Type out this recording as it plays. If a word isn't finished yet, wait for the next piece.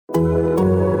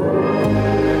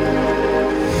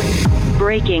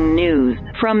Breaking news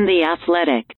from The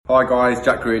Athletic. Hi guys,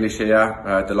 Jack Grealish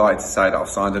here. Delighted to say that I've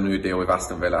signed a new deal with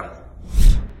Aston Villa.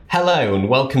 Hello and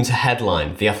welcome to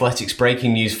Headline, The Athletic's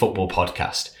breaking news football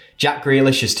podcast. Jack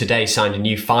Grealish has today signed a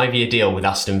new 5-year deal with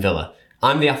Aston Villa.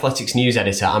 I'm The Athletic's news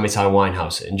editor, Amitai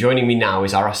Winehouse, and joining me now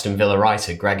is our Aston Villa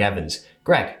writer, Greg Evans.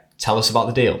 Greg, tell us about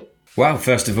the deal. Well,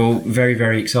 first of all, very,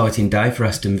 very exciting day for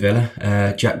Aston Villa.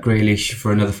 Jack Grealish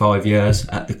for another 5 years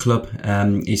at the club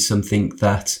is something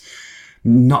that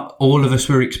not all of us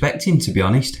were expecting, to be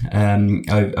honest,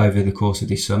 over the course of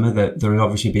this summer. There have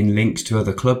obviously been links to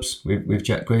other clubs with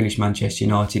Jack Grealish. Manchester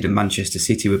United and Manchester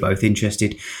City were both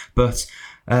interested, but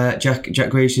Jack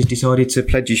Grealish has decided to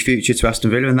pledge his future to Aston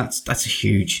Villa, and that's a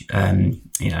huge,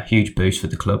 huge boost for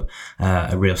the club.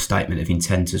 A real statement of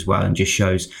intent as well, and just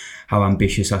shows how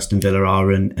ambitious Aston Villa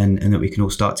are, and that we can all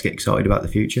start to get excited about the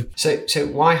future. So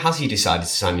why has he decided to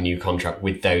sign a new contract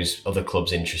with those other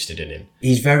clubs interested in him?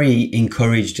 He's very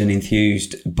encouraged and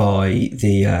enthused by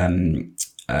the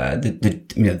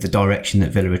direction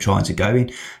that Villa are trying to go in.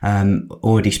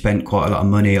 Already spent quite a lot of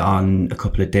money on a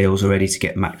couple of deals already to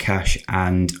get Matt Cash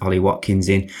and Ollie Watkins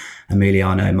in.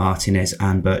 Emiliano Martinez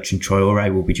and Bertrand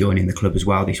Traore will be joining the club as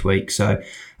well this week. So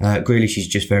Grealish is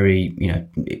just very,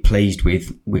 pleased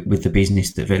with the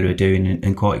business that Villa are doing,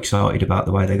 and quite excited about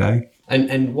the way they're going.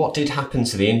 And what did happen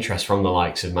to the interest from the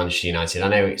likes of Manchester United? I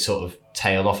know it sort of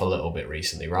tailed off a little bit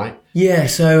recently, right? Yeah,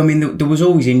 so I mean, there was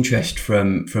always interest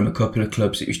from a couple of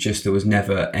clubs. It was just there was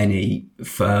never any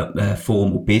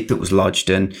formal bid that was lodged,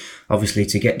 and obviously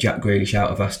to get Jack Grealish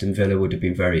out of Aston Villa would have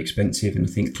been very expensive, and I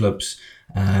think clubs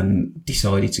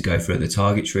decided to go for other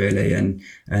targets really, and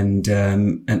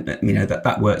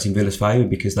that worked in Villa's favour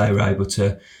because they were able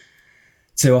to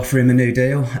offer him a new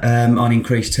deal on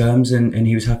increased terms, and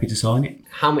he was happy to sign it.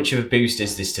 How much of a boost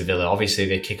is this to Villa? Obviously,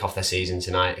 they kick off their season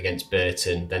tonight against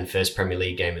Burton, then first Premier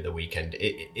League game of the weekend.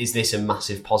 Is this a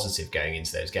massive positive going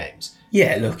into those games?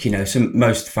 Yeah, look,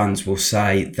 most fans will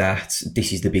say that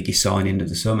this is the biggest signing of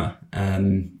the summer.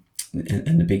 And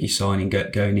the biggest signing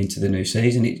going into the new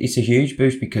season. It's a huge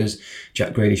boost because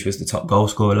Jack Grealish was the top goal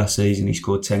scorer last season. He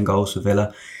scored 10 goals for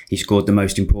Villa. He scored the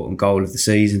most important goal of the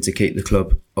season to keep the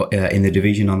club in the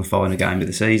division on the final game of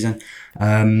the season.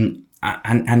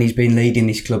 And he's been leading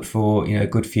this club for a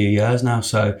good few years now.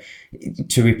 So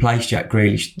to replace Jack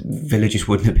Grealish, Villa just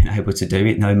wouldn't have been able to do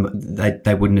it. No,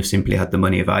 they wouldn't have simply had the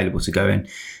money available to go and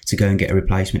get a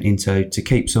replacement in. So to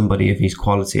keep somebody of his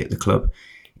quality at the club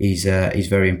is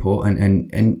very important,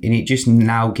 and it just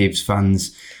now gives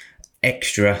fans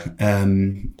extra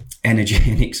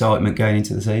energy and excitement going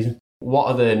into the season. What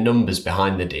are the numbers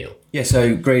behind the deal? Yeah,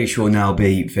 so Grealish will now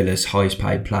be Villa's highest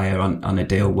paid player on a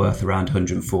deal worth around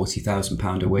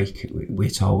 £140,000 a week, we're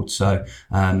told. So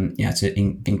it's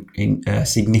a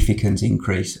significant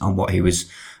increase on what he was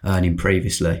earning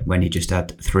previously when he just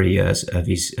had 3 years of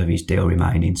his deal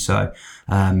remaining. So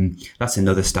that's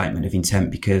another statement of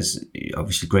intent, because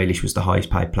obviously Grealish was the highest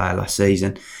paid player last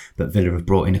season, but Villa have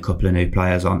brought in a couple of new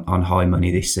players on high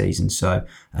money this season. So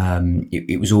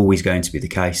it was always going to be the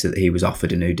case that he was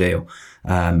offered a new deal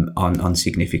on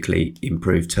significantly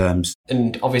improved terms.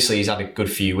 And obviously he's had a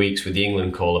good few weeks with the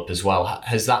England call-up as well.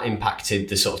 Has that impacted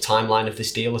the sort of timeline of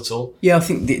this deal at all? Yeah, I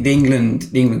think the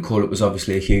England call-up was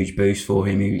obviously a huge boost for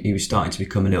him. He was starting to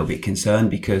become a little bit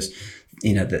concerned because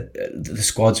the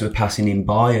squads were passing him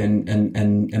by, and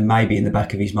maybe in the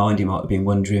back of his mind he might have been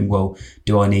wondering, well,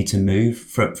 do I need to move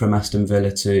from Aston Villa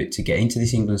to get into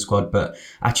this England squad? But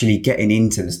actually getting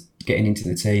into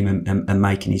the team and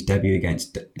making his debut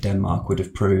against Denmark would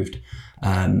have proved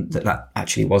that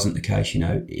actually wasn't the case.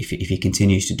 If he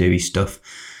continues to do his stuff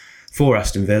for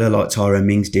Aston Villa like Tyrone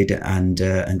Mings did and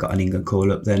got an England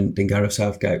call-up, then Gareth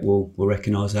Southgate will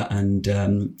recognise that and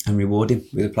reward him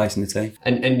with a place in the team.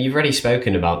 And you've already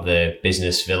spoken about the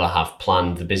business Villa have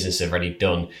planned, the business they've already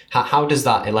done. How does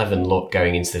that 11 look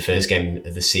going into the first game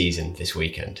of the season this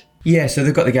weekend? Yeah, so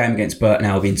they've got the game against Burton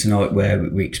Albion tonight, where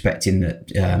we're expecting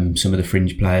that some of the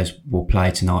fringe players will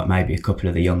play tonight, maybe a couple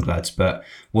of the young lads. But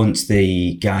once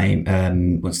the game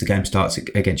starts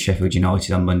against Sheffield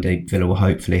United on Monday, Villa will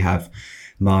hopefully have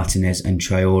Martinez and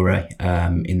Traore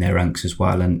in their ranks as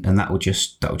well, and that will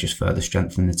just further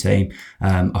strengthen the team.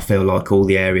 I feel like all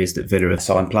the areas that Villa have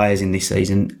signed players in this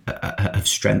season have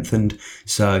strengthened,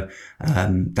 so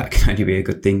that can only be a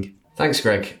good thing. Thanks,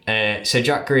 Greg. So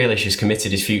Jack Grealish has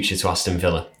committed his future to Aston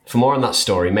Villa. For more on that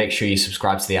story, make sure you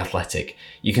subscribe to The Athletic.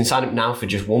 You can sign up now for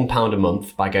just £1 a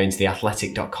month by going to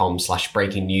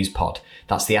theathletic.com/breakingnewspod.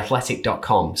 That's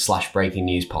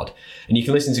theathletic.com/breakingnewspod. And you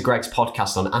can listen to Greg's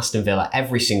podcast on Aston Villa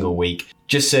every single week.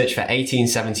 Just search for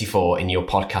 1874 in your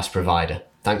podcast provider.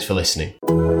 Thanks for listening.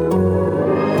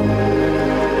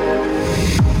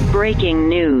 Breaking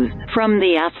news from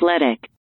The Athletic.